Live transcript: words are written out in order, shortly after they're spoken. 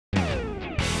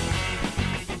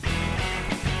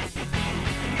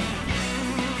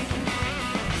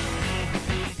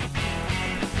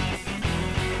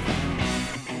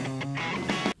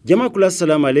Jama'a kula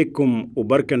assalamu alaikum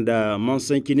ubarkan da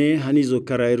mansankine hanizo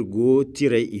karayar go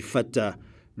tirai ifata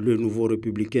le nouveau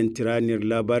républicain tiranir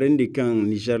labarin de kan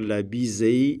Niger la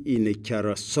bizai ina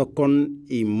kyara sokon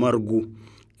i margu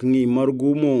kingi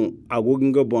margu mo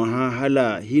agoginga bon ha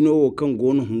hala hino kan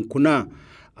gonu hunkuna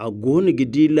agonu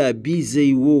gidi la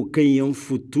bizai wo kan yan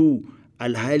futu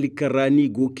alhali karani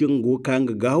go kin go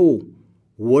kanga gawo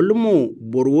walmo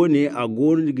borwo ne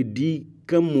agonu gidi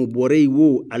kan mu borai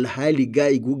wo alhali ga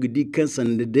igu gidi kan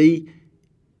sanda dai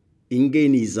ingai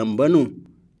ni zambano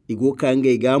igo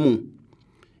kangai gamu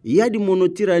yadi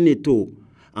monotira ne to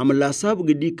amla sabu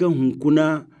gidi kan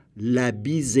hunkuna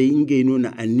labi zai ingai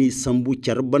nuna anni sambu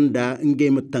charbanda ingai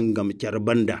matangam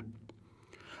charbanda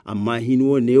amma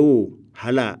hinwo ne wo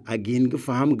hala agin ga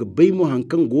faham ga bai mu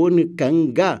hankan goni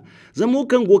kanga zamo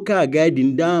kan go ka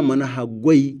gadin da mana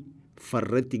hagwai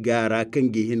farrati gara kan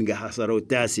gihin ga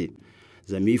hasarauta se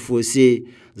zami fose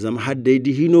zam hadda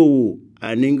di hinowo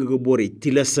aninga ga bore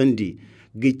tilasandi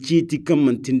ga citi kan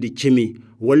mantin da cimi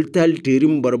waltal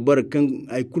terin barbar kan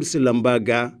ay kursi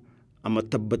lambaga amma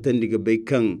tabbatan diga bai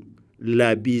kan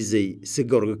labi zai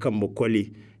sigar ga kan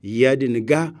makwali yadin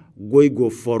ga goigo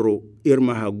foro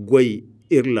irma ha goi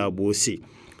ir labose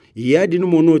yadin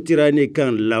mono tirane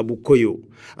kan labu koyo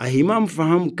a himam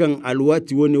faham kan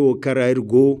alwati woni wo karayir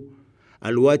go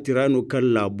alwati rano kan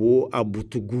labo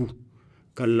abutugu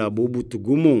kan labo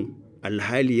butugumo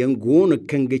alhali yan gona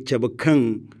kan ga caba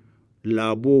kan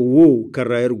labo wo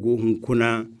karayar go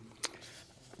hunkuna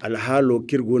alhalo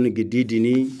kirgoni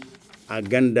gididini a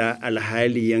ganda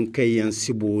alhali yan kai yan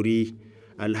sibori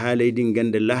alhali din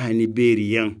ganda lahani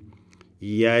beriyan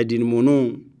yadin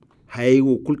mono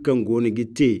haiwo kulkan gona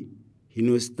gite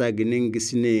hino stagnin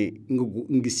gisne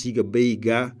ngisi ga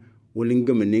baiga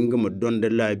wolinga maninga madonda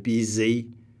labi zai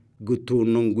guto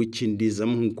non gucin di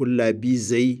zaman kulla bi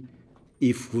zai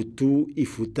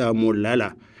ifuta mo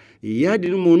lala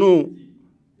yadin mono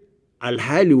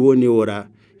alhali wone wora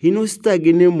hino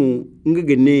stagine mu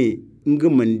nga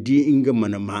mandi nga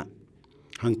manama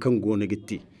hankan gona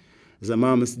gitti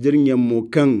zama masdirnya mo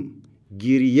kan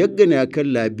giri yaggana kan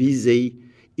labi zai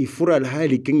ifura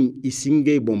alhali kan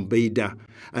isingai bombaida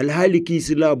alhali ki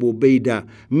silabo baida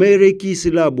mere ki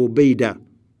silabo baida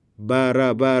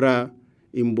bara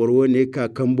in borwo ne ka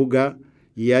kambuga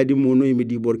yadi mono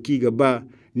imidi borki gaba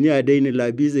ni adaini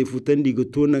labi zai futan diga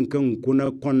tonan kan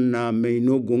kuna konna mai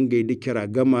no gonge da kira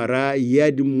gamara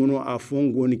yadi mono a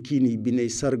fongo ni kini binai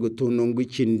sarga tonon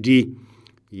gucindi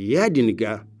yadi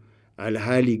ga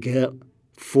alhali ga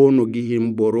fono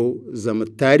gihin boro zama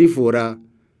tarifora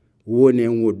wone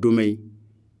wodumai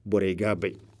bore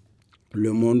gabai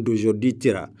le monde d'aujourd'hui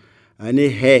tira ane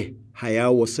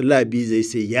haya wasu labi zai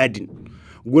sai yadin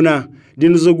guna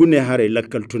din zo gune hare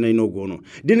lakkal tunai no gono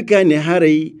din ka ne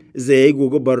hare zai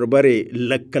gogo barbare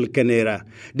lakkal kanera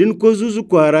din ko zuzu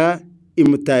kwara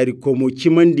imtari ko mo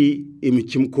kimandi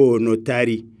imcim ko no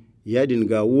tari ya din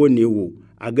ga wone wo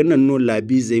a ganan no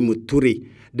labi zai mu ture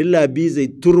din labi zai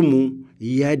turmu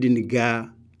ya din ga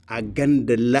a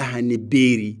ganda lahani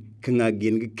beri kan a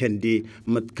gen kande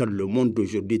matkal le monde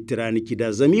d'aujourd'hui tirani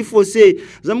kida zami fose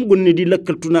zam gunni di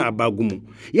lakkal tuna abagumu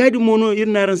ya di mono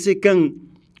irnaran se kan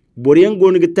boriyan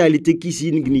gonu ga talite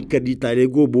kisi ni kadi tale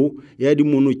gobo yadi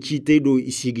mono chite do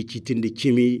isigi chitinde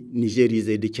kimi Nigeri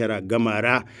zai de kara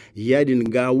gamara yadi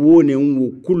nga wone wo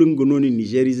kulun gononi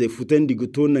Nigeri zai futandi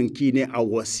gotonan kine a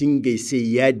wasingai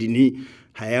sai yadi ni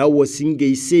haya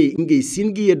wasingai sai ngai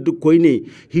singi yaddu koine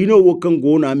hino wo kan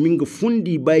gona minga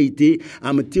fundi baite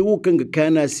amate wo kan ga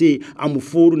kana sai am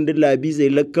forun da labi zai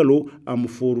lakkalo am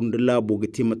forun da labo ga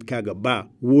timat kaga ba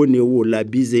wone wo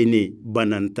labi zai ne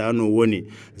banantano wone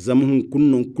zamhun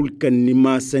kunnon kulkan ni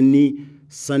ma sanni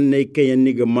sannai kayan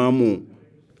ni ga mamo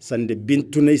sande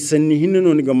bintunai sanni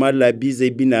hinno ni ga ma labi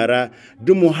zai binara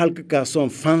dumo halka ka son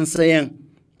fansayan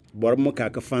bor mo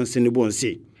kaka fansani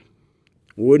bonse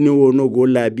woni wono go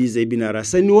labi zai binara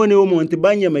sani woni wo monti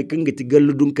banya mai kangati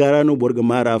galludun karano borga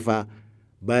marafa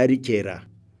bari kera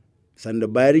sanda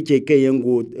bari ke kai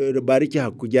yango bari ke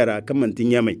hakku jara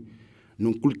kamantin yamai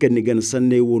nun kulkan ni gan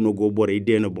sanne wono go bore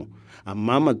deno bon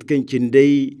amma matkan kin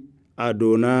dai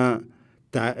adona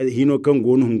ta hino kan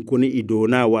gonu hunkuni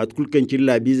idona wa kulkan kin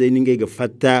labi zai ninge ga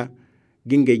fatta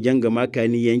ginga janga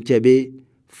makani yancabe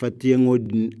fatiyango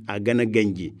a gana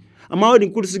ganji amma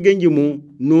wadin kursi ganji mu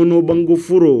nono bango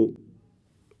furo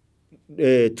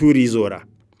turi zora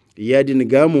yadin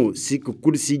gamo sika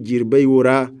kursi girbai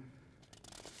wura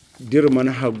dirman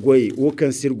hagwai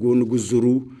wakan sirgo nugu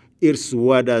zuru irsu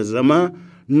wada zama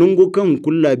nungo kan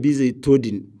kulla bizai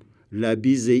todin la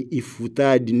bizai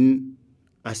ifutadin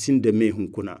asin da mai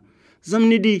hunkuna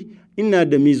zamni di ina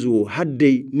da mizo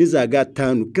haddai ni zaga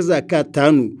tanu kaza ka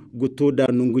tanu goto da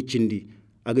nungu cindi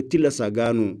aga tilasa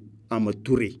gano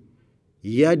amature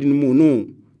yadin mono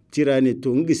tirane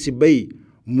to ngi sibai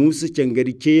musu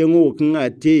cangari keyango kan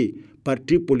ate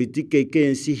parti politique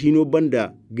ke si hino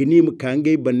banda gini mu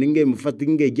kangai bandingai mu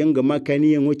fatingai janga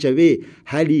makani yango chabe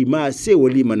hali ma se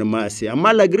wali man ma se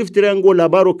amma la grif triangle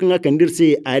labaro kan kandir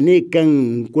se ane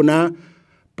kan kuna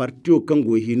parti kan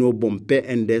go hino bompe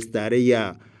endes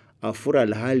tarayya afura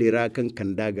al halira kan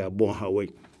kandaga bon hawai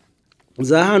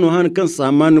zahano han kan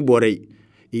saman borai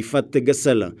ifatta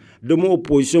gasala domo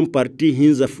opposition parti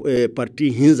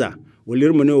hinza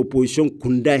walir mane opposition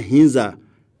kunda hinza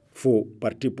fo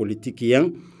parti politique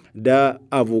yan da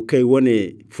avokai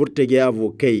wane furtage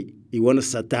avokai i wani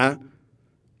sata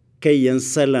kai yan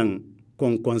salan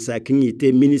konsakin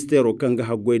ite ministero kanga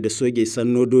hagwai da soge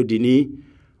sannodo dini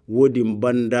wodin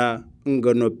banda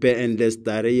ngano PNDS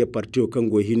tarayya parti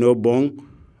kango hino bon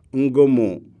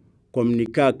ngomo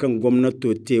komunika kan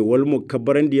gwamnato te walmo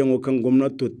kabarandi yango kan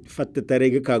gwamnato fatta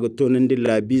tarega kaga tonandi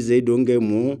labi zai dongai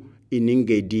mo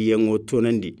iningai di yango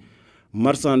tonandi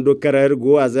marsando karar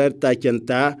go azar ta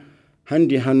kenta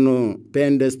handi hanno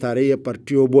PNDS tarayya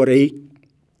partiyo borei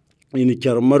ini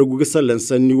charmar gu salan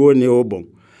sanni wone obon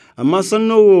amma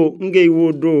sanno wo ngai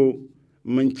wodo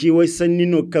manci wai sanni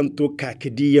no kanto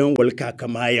kakdiyan wal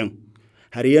kakamayan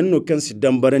har yanno kan si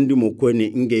dambarandi mo ko ne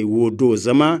ngai wodo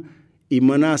zama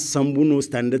imana sambuno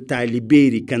standard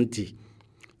taliberi kanti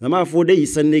zama fo dai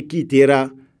sanne ki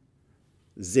tera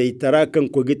zai tara kan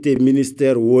ko gite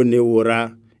minister wone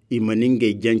wora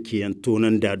imaninge janki yan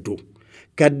tonan dado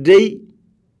kaddai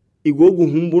igogu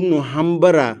humburno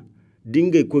hambara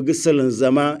dinga ko gisalan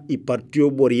zama i partiyo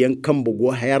boriyan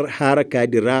kambugo haraka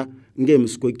dira nge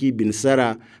muskoki bin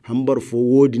sara hambar fo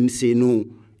wodin seno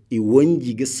i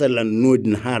wanji gisalan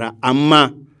nodin hara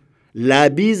amma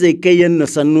labi zai kayan na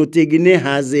sanno te gine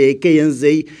ha zai kayan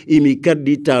zai imi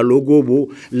kardi talo gobo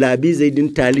labi zai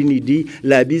din talini di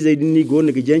labi zai din ni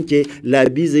gona gijanke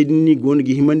labi zai din ni gona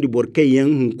gi himandi bor kayan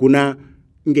hunkuna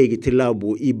ngai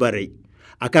gitilabo ibarai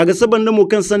akaga saban da mo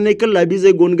kan sanne kan labi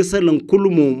zai gona gisalan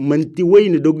kulmu manti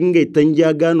wayni dogun ngai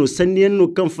tanja gano sanniyan no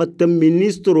kan fatta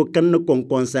ministro kan na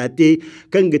konkonsate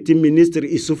kan gati minister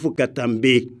isufu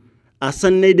katambe a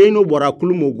sanne dai no bora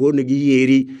kulmu gona gi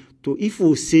yeri to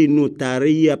ifo se no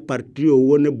tarayya partiyo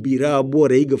wani bira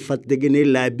bore ga fatta gane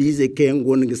labi zai kayan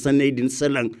gona ga sanaidin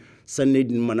salan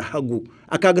sanaidin manhagu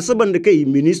akaga saban da kai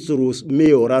ministro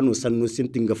mayorano sanno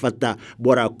sintin ga fatta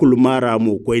bora kulmara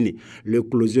mo koyni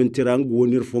l'éclosion tirangu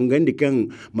wonir fongandi kan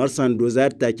marsan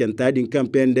dozar ta cantadin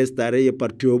campaign des tarayya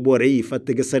partiyo bore yi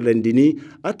fatta ga salandini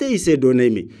ate ise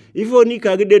donemi ifo ni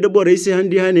kaga de bore ise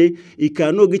handi hane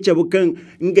ikano gi chabukan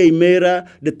ngai mera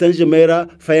da tanje mera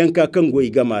fayanka kan goyi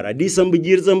gamara di sambu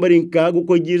jir zambarin ka go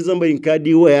ko jir zambarin ka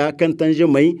di waya kan tanje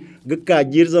mai ga ka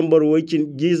jir zambar wacin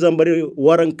jir zambar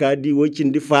waran ka di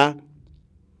wacin difa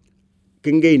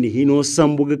kingai ni hino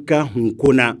sambu ga ka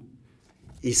hunkuna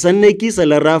isan ne ki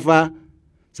salarafa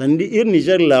sandi ir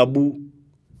Niger labu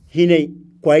hine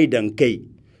kwai dan kai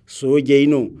soje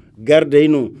ino garda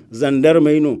ino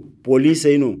zandarma ino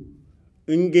police ino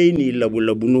ingai ni labu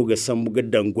no ga sambu ga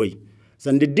dangoi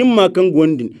sandi dimma kan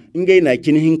gondin ingai na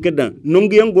kin hinkadan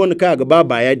nungu yan gon ka ga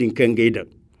baba ya din kan gaida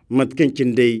matkan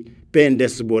kin dai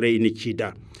PNDS bore ni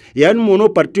kida yan mono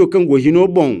partiyo kan go hino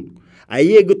bon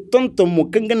aye ga tonton mo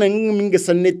kan gana min ga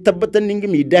sanne tabbatan ningi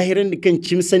mi dahiran di kan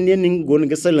cim sanne nin gon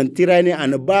ga salantira ne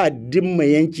ana ba dimma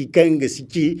yanki kan ga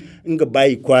siki inga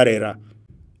bayi kwarera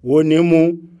wone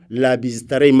mo labis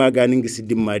tarai maganin ga si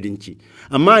dimma dinci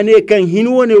amma ne kan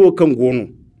hino ne wo kan gono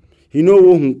hino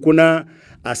wo hunkuna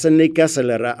a sanne ka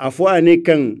salara afo ane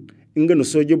kan inga no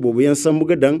soje bobo yan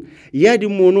sambuga dan yadi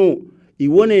mono i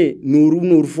wone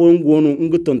nuru fon gono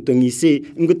nga tonton ise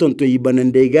nga tonton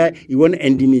ibanande ga i wone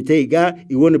indemnité ga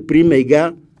i wone prime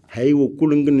ga haywo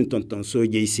kulunga ni tonton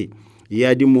soje ise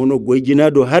yadi mono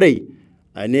goyjina do harai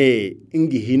ane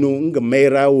ingi hino nga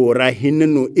mayra wora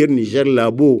hinno ir Niger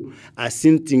labo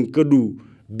asintin kadu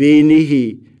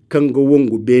benihi kanga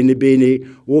wongu bene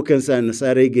wo kan sa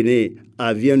nasare gine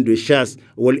avion de chasse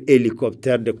wal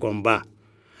hélicoptère de combat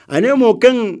ane mo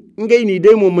kan ngai ni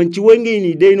dai mo manci wangai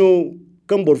ni dai no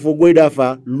kan borfo goida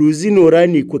fa luzino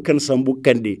rani ko kan sambu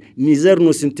kande Niger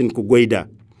no sintin ko goida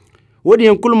wodi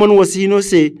yan kulman wasino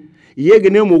se yega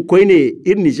ne mo koyne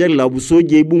ir Niger labu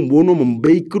soje bum bono mun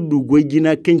bai kudu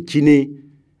goigina kan cine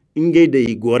ingay da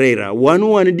igorera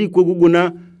wani di ko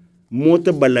guguna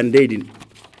mota balandaidin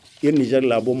ir Niger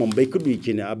labu mun bai kudu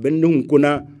cine abendun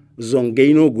kuna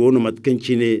zongaino gono matkan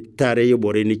cine tare ya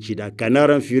bore ni cida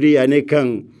kanaran furi ane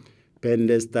kan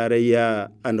pendes tare ya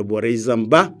an bore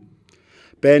zamba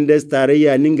pendes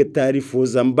tarayya ninga tarifo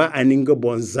zamba aninga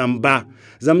bon zamba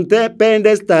zamta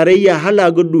pendes tarayya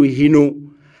halaga du hino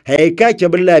haika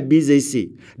chabla bizai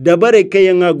dabare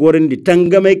kayanga gorindi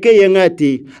tangame kayanga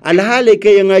te alhale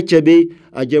kayanga chabe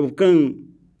ajabkan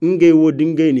nge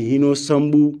wodinga ni hino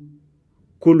sambu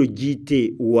kulu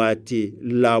jite wate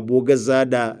labo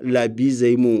gazada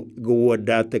labizai mu ga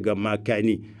wadata ga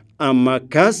makani amma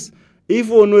kas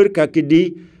ifo nor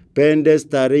kakidi pendes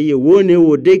tarayya wone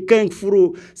wo de kan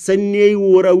furo sanne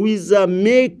wora wiza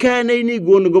me kanai ni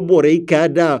gonu go borai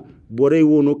kada borai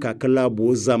wono kakala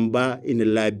bo zamba in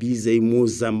labizai mu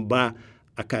zamba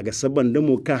akaga saban da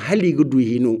mu ka hali gudu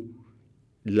hino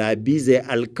labizai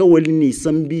alkawali ni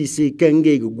sambi sai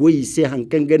kange go goyi sai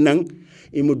hankanga nan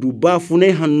imu duba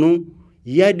funai hannu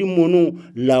yadi mono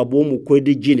labo mu ko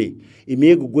de jine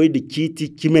ime go goyi da kiti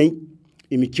kimai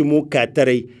imi kimo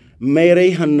katarai mai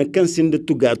rai hannu kan sin da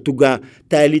tuga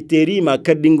taliteri ma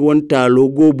kadin wan talo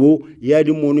gobo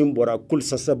yadi monin bora kul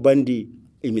sasa bandi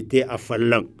imite a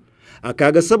fallan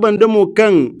akaga saban da mo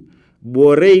kan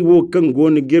borai wo kan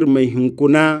goni girmai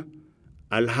hinkuna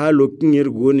alhalo kinyir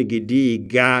goni gidi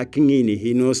ga kinyini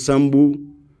hino sambu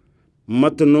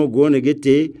matano goni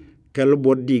gite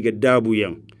kalboddi ga dabu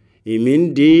yan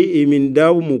imin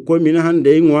dabu mu ko min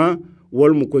hande ngwa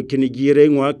wal mu ko kini gire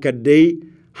ngwa kadai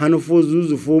hanfo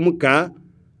zuzu fo muka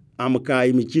amka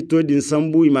imiki to din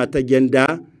sambu imata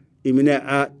genda imine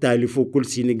a talifo kul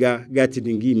siniga gati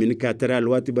dingi min ka tara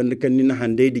alwati band kan nin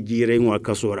hande di gire ngwa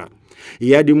kasora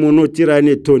yadi mono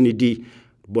tirane toni di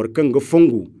borkan ga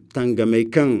fongu tanga mai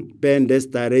kan pendes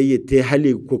tarayye te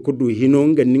hali ko kudu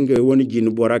hinonga ninga woni gini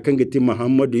bora kan ga ti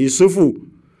Muhammadu Yusufu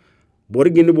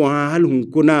borgini bo hal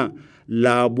hunkuna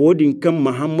labodin kan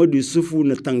Muhammadu Yusufu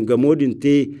na tangamodin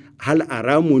te hal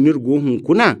aramu nirgo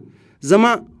hunkuna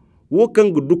zama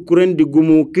wokan gudukuran di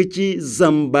gumo kici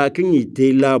zamba kan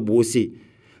yite labose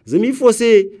zami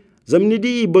fose zamni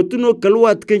di batuno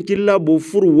kalwat kan kin labo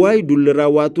fur wai dulra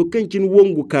wato kan kin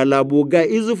wongu ka labo ga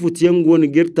izufu tiyango ni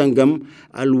girtangam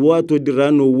alwato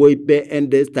dirano woi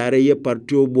PNDS tarayya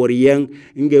partio boriyan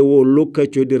nge wo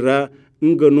lokacho dira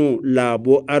ngano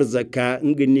labo arzaka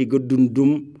ngani ga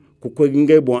dundum kuko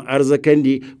ginga bon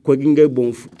arzakandi ko ginga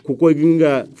bon kuko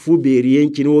ginga fuberiyen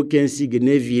kin wokensi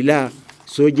gene villa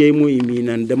soje mu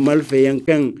iminan da malfa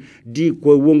yankan di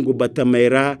ko wongo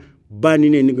batamaira bani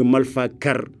ne ni malfa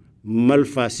kar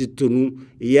malfa situnu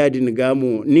yadi ni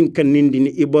gamo ninkan nindi ni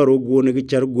ibaro go ni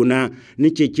charguna ni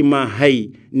cekima hay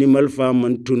ni malfa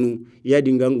mantunu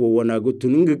yadi ngango wana go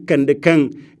tunu ngkande kan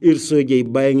ir soje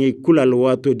bayangi kulal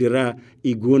wato dira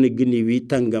igoni gini wi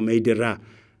tanga mai dira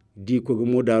di ko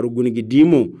mo daru guni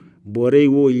gidimo borey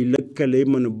wo yi lakkale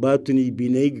man batuni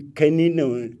binay kanina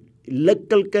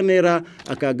lakkal kanera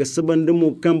aka ga sabande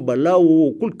mo kan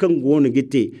balawo kul kan gona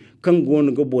gite kan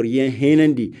gona ga boryen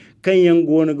henandi kan yan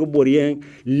gona ga boryen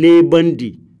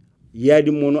lebandi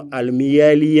yadi mono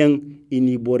almiyaliyan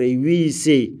ini borey wi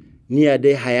se ni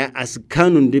ade haya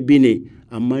askanun de bine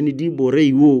amma ni di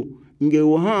borey wo nge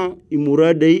wo ha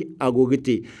imuradai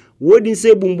agogite wodin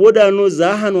se bumboda no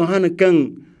zahano han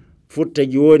kan futta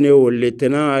giwone wo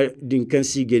letena din kan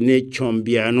sigene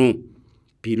chombiano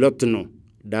pilote no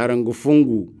darango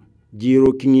fungu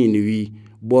jiro kinyini wi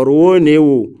borwo ne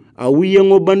wo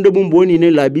awiyango bande bumboni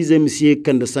ne labize msie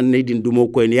kanda sanne din dumo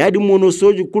ko ne yadi mono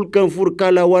soji kulkan fur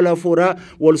kala wala fora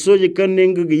wal soji kan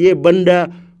nenga ye banda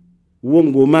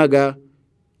wongo maga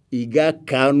iga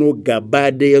kano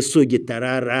gabade ya soji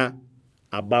tarara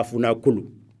abafuna kulu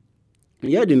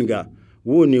yadinga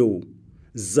wone wo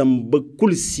zamba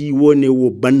kulsi wone wo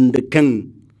banda kan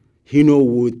hino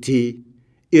wote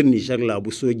irni sharla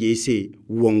bu soje se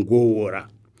wongo wora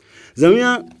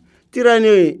zamya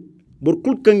tirane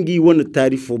burkul kangi wona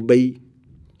tarifo bay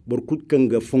burkul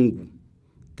kanga fungu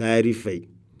tarifai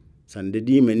sande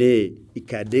di mene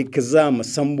ikade kaza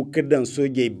masambu kadan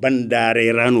soje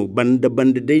bandare rano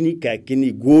banda dai ni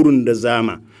kakini gorun da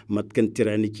zama matkan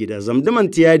tirani kida zamdaman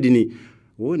tiyadini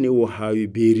wone wo hawi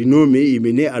berino me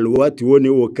imene alwati wone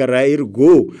wo karair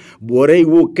go borai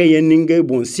wo kayaninga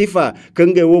bon sifa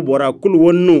kanga wo bora kul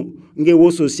wonno nge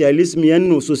wo socialism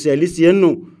yanno socialist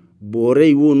yanno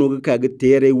borai wo no kaga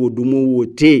tere wo dumo wo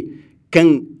te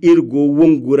kan irgo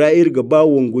wongura irga ba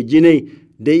wongo jinai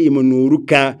dai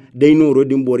imanuruka dai noro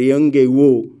din boryange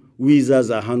wo wiza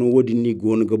za hano wodi ni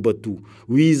gon ga batu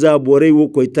wiza borai wo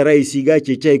koy tarai siga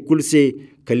ce cai kulse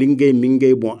kalinge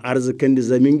minge bon arzikan da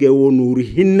zaminge wo nuru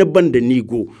hinna banda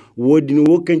nigo wodi ni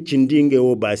wokan cindinge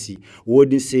wo basi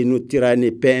wodi sai no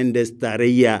tirane PNDS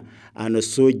tarayya ana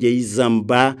soje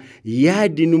zamba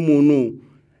yadi ni mono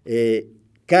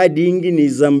kadi ngini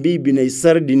zambi binai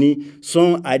sardini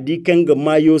son adi kanga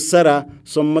mayo sara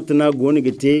son matana goni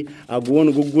gite a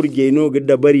goni gurge no ga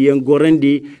dabari yan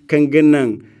gorandi kanga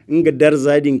nan nga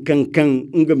darza din kankan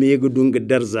nga me gudu nga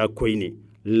darza koyne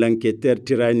l'enquêteur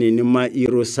tirani ni ma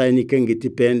iro sani kanga ti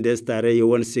pendes tare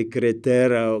yawan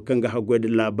secrétaire kanga hagwed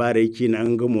labari kina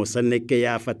nga mo sanne ke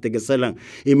ya fatiga salan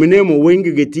imene mo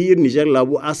wenga giti Niger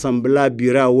labu assembla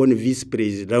bira won vice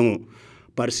président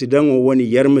président woni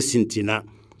yarma sintina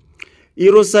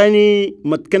iro sani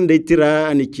matkan da tira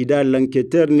ani kida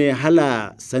l'enquêteur ne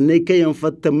hala sanne ke yan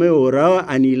fatta mai ora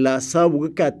ani la sabu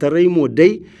ka tarai mo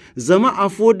dai zama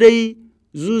afo dai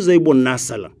zuzai bon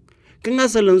nasala kan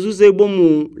asalan zuzai bon mu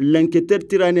l'enquêteur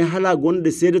tira ne hala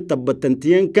gonda sai da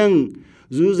tabbatantiyan kan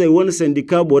zuzai wani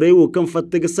sandika borai wo kan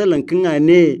fatta ga salan kan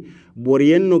ane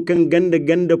boriyan no kan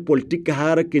ganda politika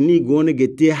haraka ni gona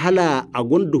gete hala a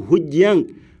gonda hujjan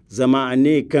zama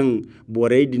ane kan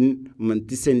boraidin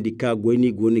manti sandika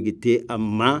goini goni gite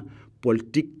amma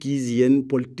politik kiziyan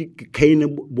politik kaina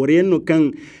borayen no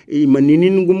kan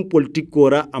maninin gum politik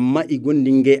kora amma igon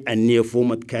dinge ane fo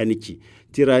matkaniki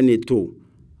tirane to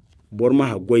borma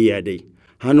ha goya dai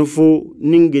hanufo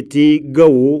ningiti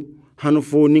gawo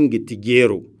hanufo ningiti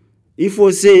gero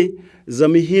ifo se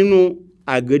zami hinu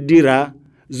agadira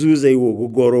zuzai wo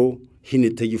gogoro hini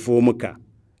tagi fo maka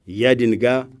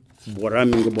yadinga bora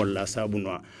minga bolla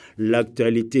sabunwa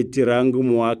l'actualité tirangu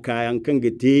mwa kayan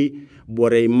kangete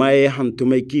boray maye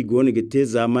hantumay ki goni gete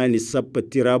zamani sappa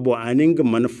tirabo aninga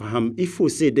man faham ifo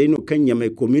se dayno kanya may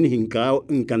commune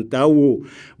hinkantawo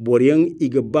boryan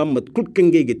iga bamat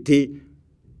kulkange gete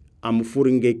am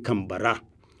furinge kambara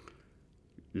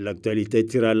l'actualité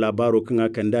tira labaro kanga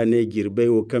kanda ne girbe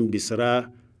o kan bisra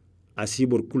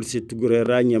asibor kulse tugure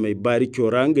ranya mai bari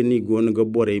kyoranga ni gonu ga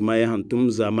bore mai hantum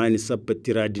zamani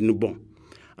sapatira din bon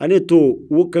ane to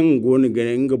wukan gonu ga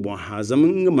nga bon ha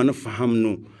zaman nga man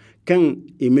fahamno kan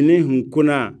imene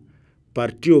hunkuna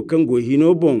partio kan go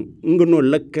hino bon nga no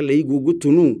lakkale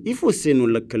gugutunu ifo seno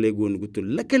lakkale gonu gutunu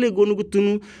lakkale gonu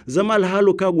gutunu zamal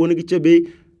halu ka gonu gichebe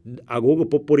agogo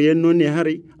poporien no ne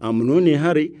hari amno ne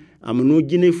hari amno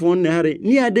gine fon ne hari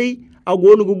ni adai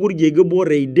agonu gurge ga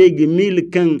borai dege mil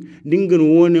kan dingan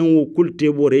wonen wo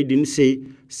kulte borai din se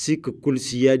sik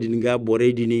kulsiya din ga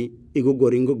borai dini igo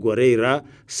goringo goreira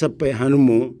sappe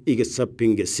hanmo iga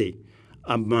sappinga se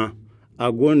amma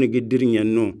agonu ga dirnya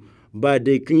no ba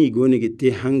dai kan igonu ga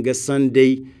te hanga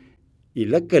sandai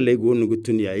ilakale gonu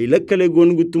gutunya ilakale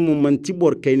gonu gutumo manti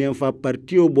bor kayne fa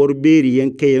partio bor beri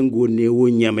yankayen gone wo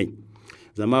nyamai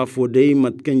zama fo dai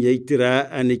matkan yaitira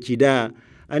ane kida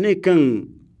ane kan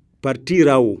parti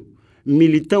rawo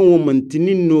militant wo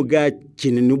mantinin no ga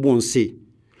kinini bonse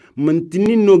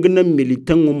mantinin no gna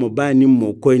militant wo mabani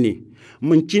mo koyne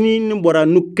mancini ni bora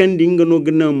nukkan dinga no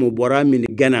gna mo bora min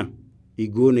gana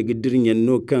igone gidirnya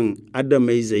no kan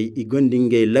adamai zai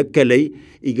igondinge lakalai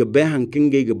iga bay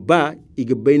hankinge ga ba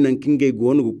iga bay nan kinge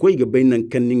gonu ko iga bay nan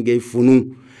kaninge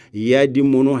funu yadi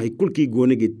mono hay kulki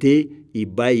gone gete i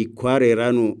bayi kware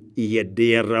rano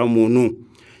yadde ramono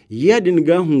yadin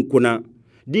ga hunkuna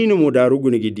dino mo darugo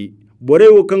gidi bore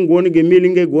wo kan gonu ge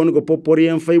milinge gonu go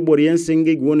poporiyan fay boriyan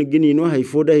senge gonu gini no hay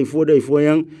foda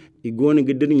yan igone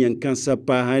gidirnya kan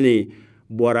sapa hane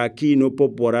boraki no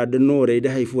popora de no re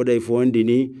da hay foda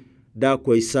dini da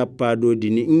koy sapa do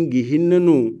dini ingi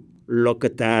hinnano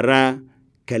lokatara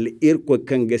kal irko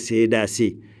kanga seda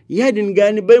se yadin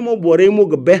gani bay mo bore mo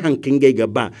ga bay hankinge ga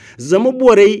ba zama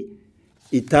bore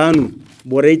itanu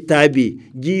bore tabi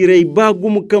girey ba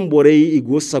gum kan bore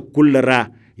igo sakullara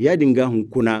yadin ga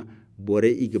hunkuna bore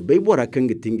iga bay bora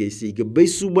kanga tinge se iga bay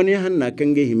subane hanna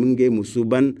kanga himinge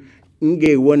musuban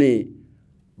inge wone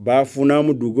ba funa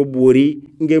mu dugo bori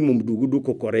nge mu dugo du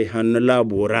kokore hanna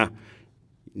labora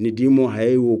ni dimo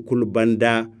hay wo kul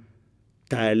banda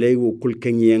tale wo kul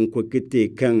kanyen ko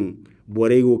kite kan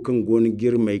bore wo kan gon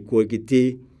girmai ko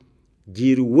kite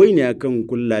jiru wayna kan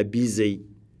kulla bizai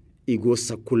igo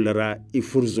sakullara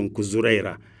ifurzun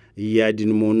kuzuraira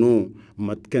yadin mono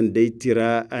matkan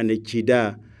deitira ane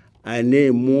kida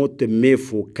ane mote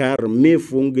mefo kar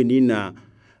mefo ngini na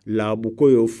labu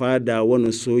koyo fada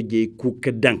wani soje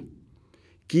kukadan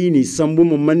kini sambu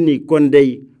manni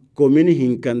kondai komini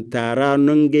hinkantara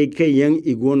nonge kayan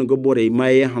igonu gabore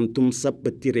maye hantum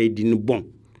sapatire din bon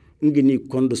ngini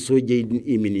kondo soje din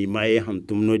imini maye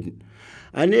hantum nodin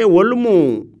ane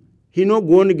walmo hino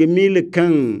gonu gemile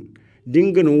kan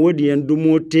dingan wodi yan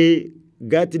dumote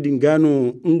gati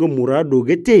dingano nga murado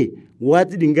gete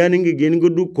wati dingano nga genu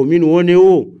du komini wone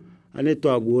o ane to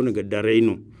agonu ga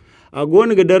dareno a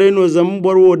gona ga dare no zam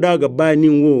borwo daga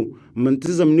banin wo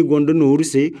mantizam ni gondo no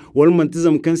hurse wal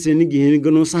mantizam kan se ni gihin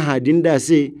gano sahadin da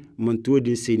se manto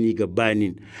din se ni ga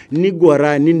banin ni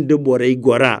gora nin de borai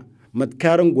gora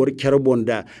matkaran gor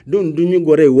karbonda don dunyi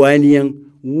gore waniyan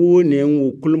wo ne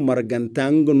wo kul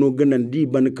marganta ngano ganan di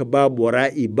ban ka ba bora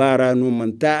ibara no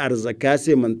manta arzaka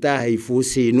se manta haifo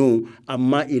se no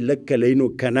amma ilakkalai no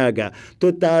kanaga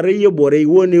to tarayya borai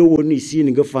wone woni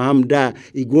sin ga faham da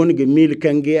igon ga mil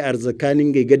kange arzaka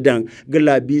ninge gadan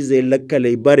galabi zai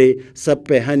lakkalai bare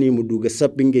sappe hani mu duga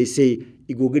sappin ga sai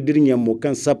igo gidirnya mo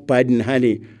kan sappadin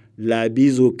hani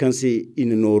labizo kanse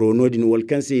in noronodin wal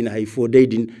kanse in haifo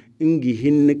daidin ingi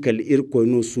hinne kal irko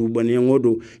no subane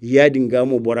ngodo yadin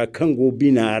gamo bora kango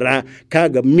binara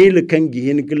kaga mil kangi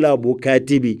hin glabo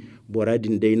katibi bora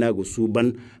din dai nago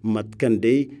suban matkan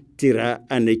dai tira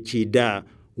anaki da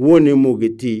wone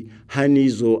mogeti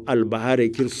hanizo albahare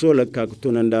kirsola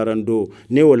kaktonan darando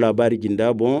ne wala bari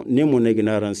ginda bon ne mo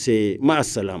negnaran se ma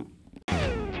assalam